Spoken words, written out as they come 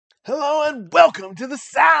Hello and welcome to The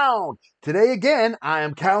Sound! Today again, I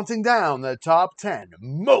am counting down the top 10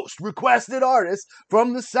 most requested artists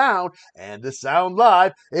from The Sound and The Sound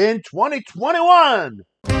Live in 2021!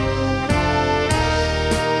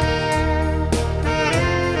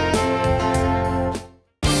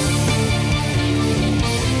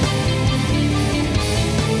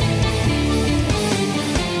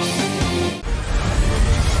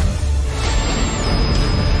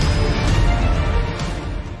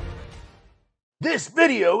 This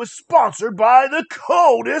video is sponsored by the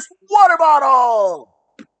Coldest Water Bottle!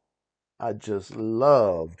 I just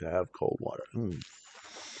love to have cold water.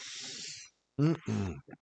 And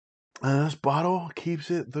this bottle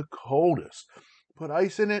keeps it the coldest. Put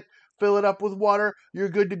ice in it, fill it up with water, you're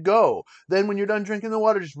good to go. Then when you're done drinking the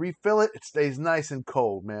water, just refill it. It stays nice and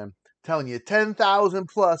cold, man. Telling you, 10,000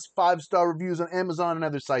 plus 5-star reviews on Amazon and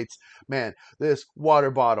other sites. Man, this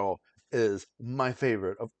water bottle is my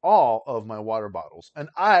favorite of all of my water bottles. And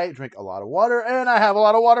I drink a lot of water, and I have a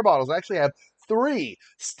lot of water bottles. I actually have 3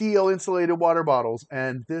 steel insulated water bottles,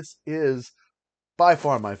 and this is by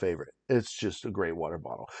far my favorite. It's just a great water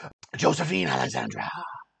bottle. Josephine Alexandra,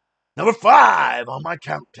 number 5 on my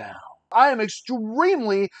countdown. I am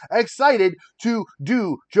extremely excited to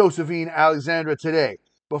do Josephine Alexandra today.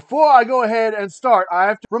 Before I go ahead and start, I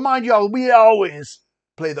have to remind y'all, we always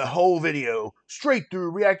play the whole video, straight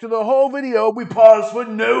through, react to the whole video, we pause for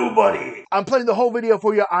nobody. I'm playing the whole video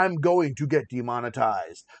for you, I'm going to get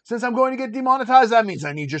demonetized. Since I'm going to get demonetized, that means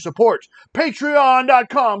I need your support.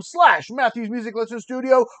 Patreon.com/Matthew's Music Lesson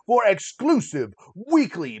Studio for exclusive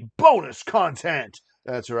weekly bonus content.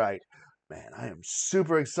 That's right. Man, I am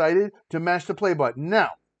super excited to mash the play button.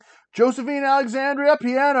 Now, Josephine Alexandra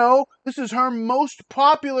piano, this is her most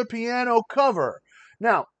popular piano cover.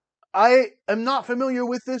 Now, I am not familiar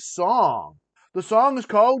with this song. The song is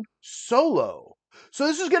called Solo. So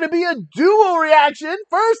this is going to be a dual reaction.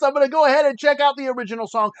 First, I'm going to go ahead and check out the original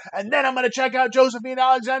song, and then I'm going to check out Josephine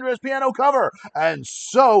Alexandra's piano cover. And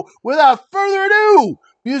so, without further ado,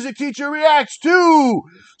 Music Teacher reacts to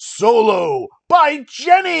Solo by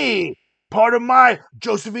Jennie, part of my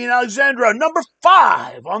Josephine Alexandra number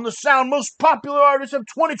 5 on the Sound Most Popular Artists of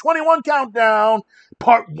 2021 Countdown,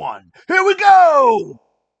 part 1. Here we go!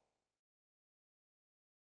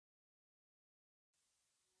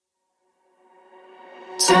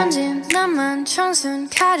 천진 나만 청순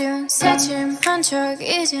가련 새침한 척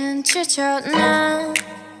이젠 지쳤나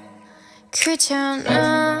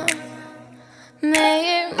귀찮아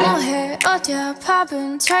매일 뭐해 어디야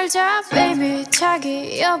밥은 잘자 baby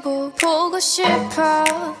자기 여보 보고 싶어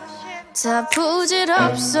다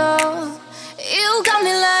부질없어 You got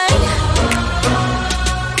me like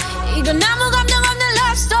이건 아무 감정 없는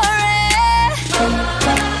love story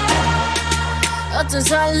어떤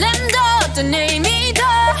설렘도 어떤 의미도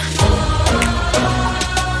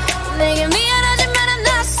내게 미안하지만 I'm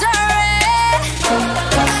not sorry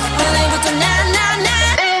오늘부터 나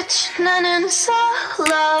Bitch 나는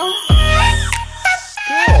solo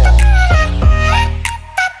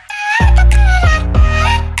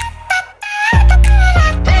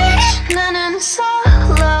Bitch 나는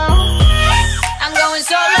solo I'm going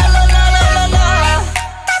solo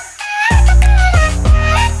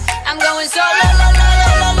I'm going solo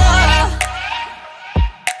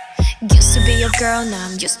Used to be your girl, now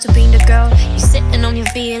I'm used to being the girl. You sitting on your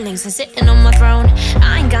feelings and sitting on my throne.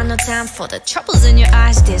 I ain't got no time for the troubles in your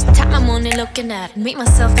eyes. This time I'm only looking at me,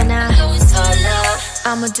 myself and I.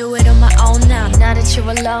 I'ma do it on my own now. Now that you're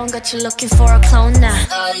alone, got you looking for a clone now.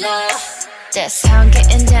 That's how I'm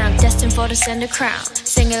getting down, destined for the center crown.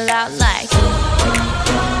 Sing it loud like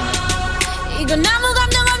이건 아무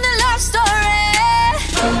감정 없는 love story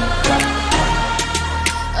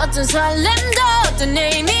어떤 설렘도 어떤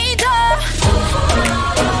의미도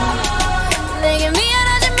내게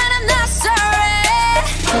미안하지만 I'm not sorry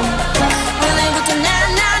오늘부터 나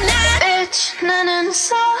Bitch 나는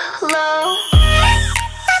solo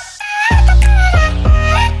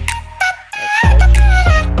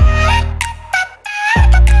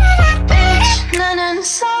Bitch 나는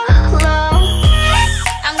solo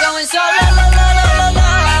I'm going solo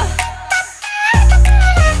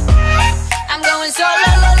I'm going solo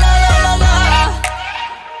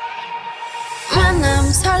만남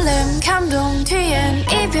설렘 감동 뒤엔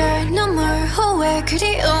이별 눈물 후회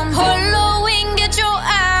그리움 홀로인 게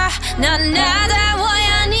좋아 난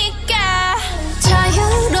나다워야 하니까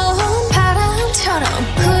자유로운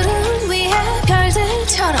바람처럼 구름 위에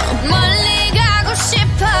별들처럼 멀리 가고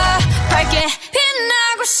싶어 밝게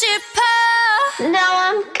빛나고 싶어 Now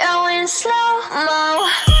I'm going slow-mo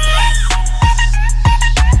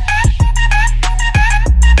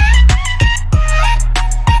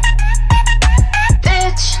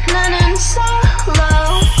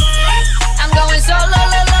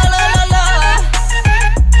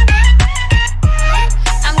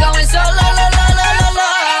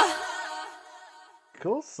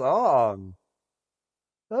song.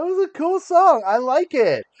 That was a cool song. I like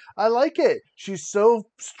it. I like it. She's so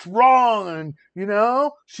strong, and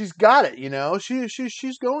she's got it.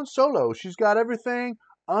 She's going solo. She's got everything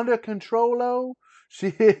under control.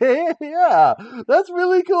 She yeah, that's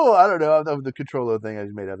really cool. I don't know. The control thing I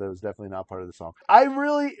just made up. That was definitely not part of the song. I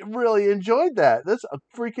really really enjoyed that. That's a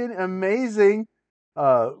freaking amazing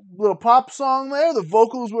little pop song there. The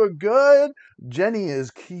vocals were good. Jennie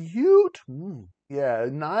is cute. Yeah,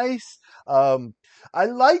 nice. I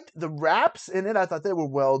liked the raps in it. I thought they were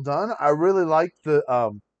well done. I really liked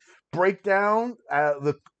the breakdown,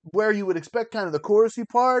 the where you would expect kind of the chorusy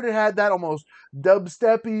part. It had that almost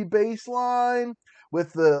dubsteppy bass line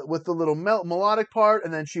with the little melodic part,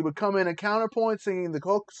 and then she would come in a counterpoint singing the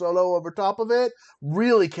hook solo over top of it.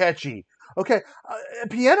 Really catchy. Okay, a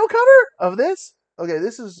piano cover of this. Okay,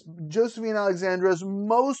 this is Josephine Alexandra's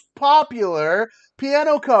most popular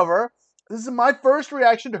piano cover. This is my first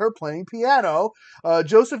reaction to her playing piano.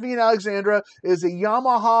 Josephine Alexandra is a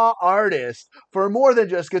Yamaha artist for more than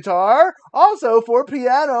just guitar, also for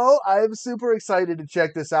piano. I'm super excited to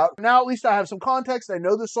check this out. Now at least I have some context. I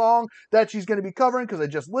know the song that she's going to be covering because I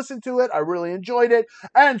just listened to it. I really enjoyed it.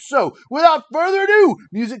 And so, without further ado,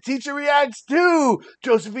 Music Teacher reacts to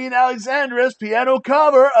Josephine Alexandra's piano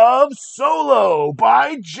cover of Solo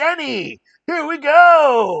by Jennie. Here we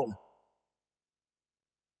go.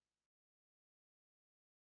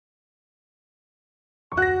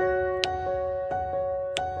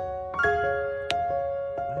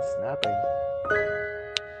 Nice snapping.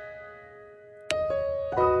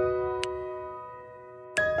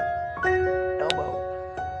 Elbow.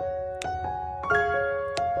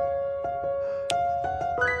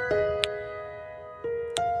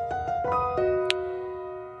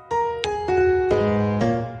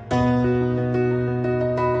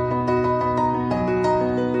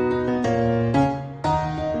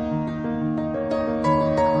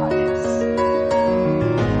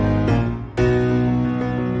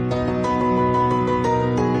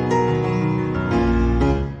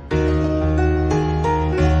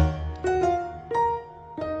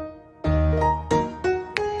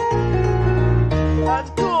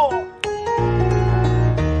 That's cool.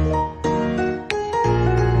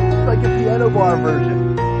 Like a piano bar version.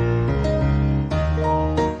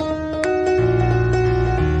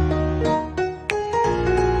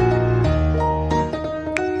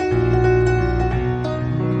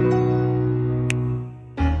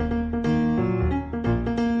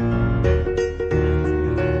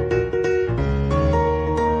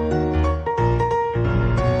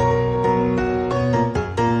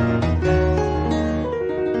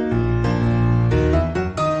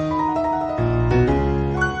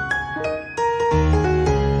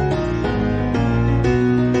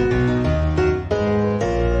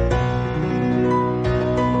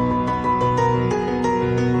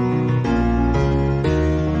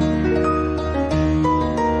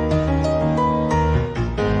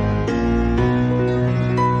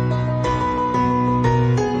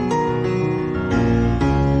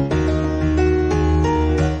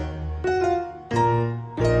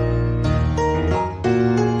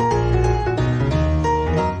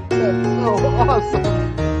 Awesome.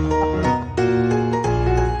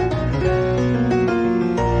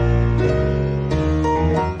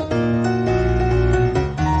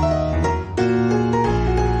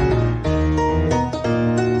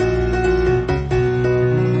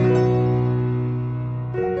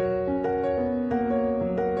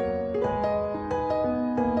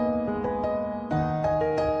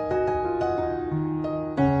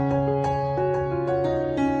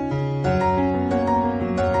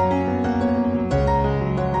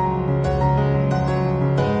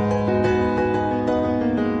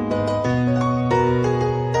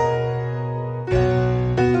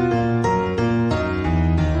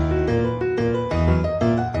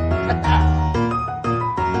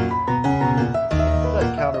 That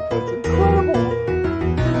counterpoint's incredible.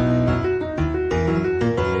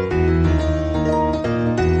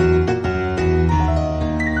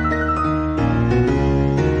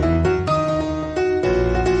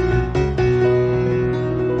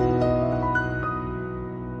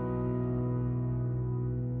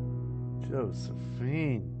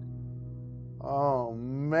 Josephine. Oh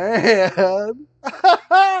man.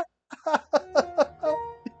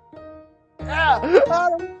 Yeah, I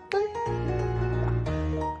don't think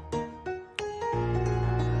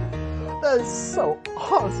that is so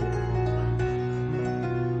awesome.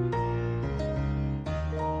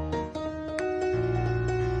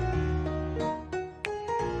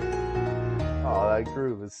 Oh, that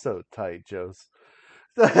groove is so tight, Jose.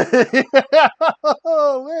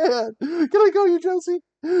 Oh man, can I call you Josie?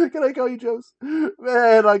 Can I call you Jose? Man,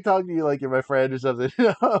 I like talking to you like you're my friend or something.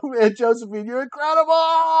 Oh, man, Josephine, you're incredible.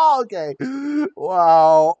 Okay,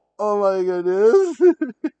 wow. Oh my goodness.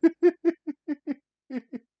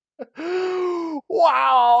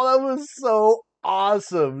 Wow, that was so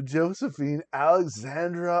awesome. Josephine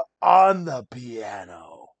Alexandra on the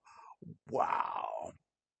piano. Wow.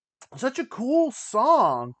 Such a cool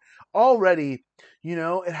song already.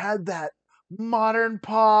 It had that modern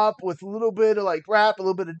pop with a little bit of like rap, a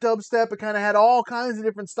little bit of dubstep. It kind of had all kinds of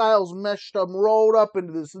different styles meshed up, rolled up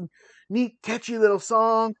into this neat, catchy little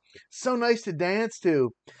song. So nice to dance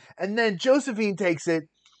to. And then Josephine takes it,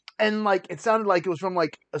 and like it sounded like it was from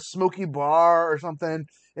like a smoky bar or something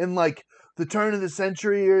in like the turn of the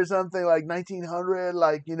century or something, like 1900,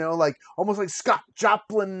 like like almost like Scott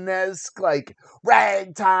Joplin-esque, like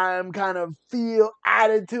ragtime kind of feel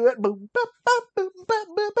added to it.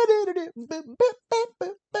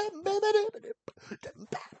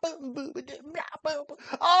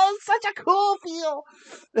 Oh, such a cool feel.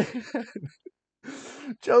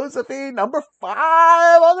 Josephine, number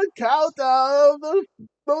 5 on the countdown of the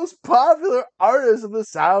most popular artists of the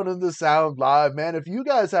Sound and the Sound Live. Man, if you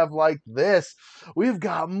guys have liked this, we've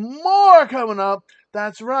got more coming up.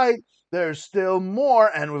 That's right. There's still more,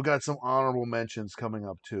 and we've got some honorable mentions coming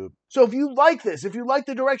up too. So if you like this, if you like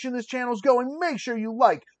the direction this channel's going, make sure you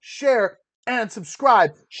like, share, and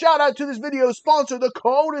subscribe. Shout out to this video sponsor, the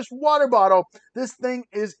Coldest Water Bottle. This thing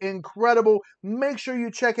is incredible. Make sure you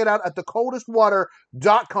check it out at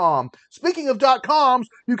thecoldestwater.com. Speaking of .coms,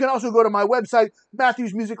 you can also go to my website,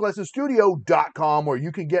 matthewsmusiclessonstudio.com, where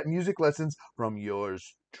you can get music lessons from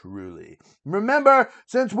yours truly. Remember,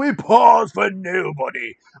 since we pause for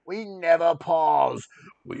nobody, we never pause.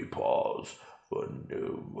 We pause for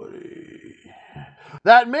nobody.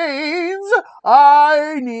 That means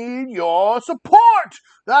I need your support.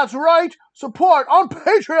 That's right, support on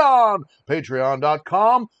Patreon.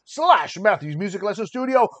 Patreon.com/Matthew's Music Lesson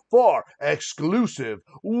Studio for exclusive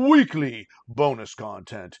weekly bonus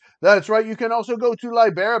content. That's right, you can also go to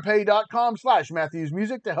liberapay.com/Matthew's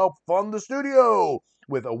Music to help fund the studio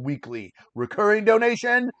with a weekly recurring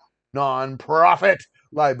donation, non-profit.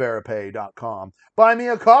 liberapay.com.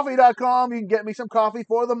 Buymeacoffee.com. You can get me some coffee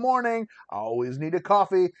for the morning. I always need a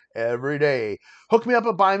coffee every day. Hook me up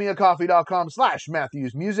at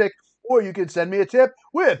buymeacoffee.com/Matthew's Music, or you can send me a tip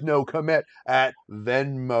with no commit at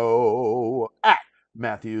Venmo at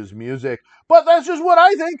Matthew's Music. But that's just what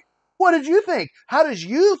I think. What did you think? How did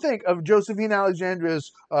you think of Josephine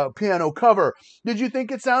Alexandra's piano cover? Did you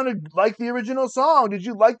think it sounded like the original song? Did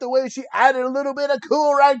you like the way she added a little bit of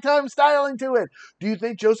cool ragtime styling to it? Do you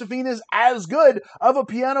think Josephine is as good of a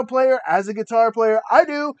piano player as a guitar player? I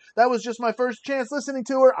do. That was just my first chance listening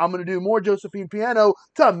to her. I'm going to do more Josephine piano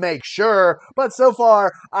to make sure. But so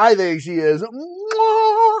far, I think she is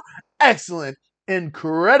excellent,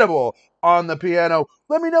 incredible on the piano.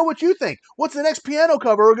 Let me know what you think. What's the next piano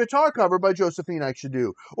cover or guitar cover by Josephine I should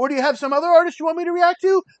do? Or do you have some other artist you want me to react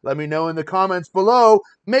to? Let me know in the comments below.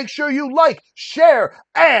 Make sure you like, share,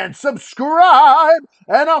 and subscribe.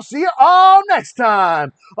 And I'll see you all next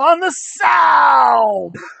time on The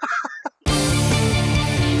Sound.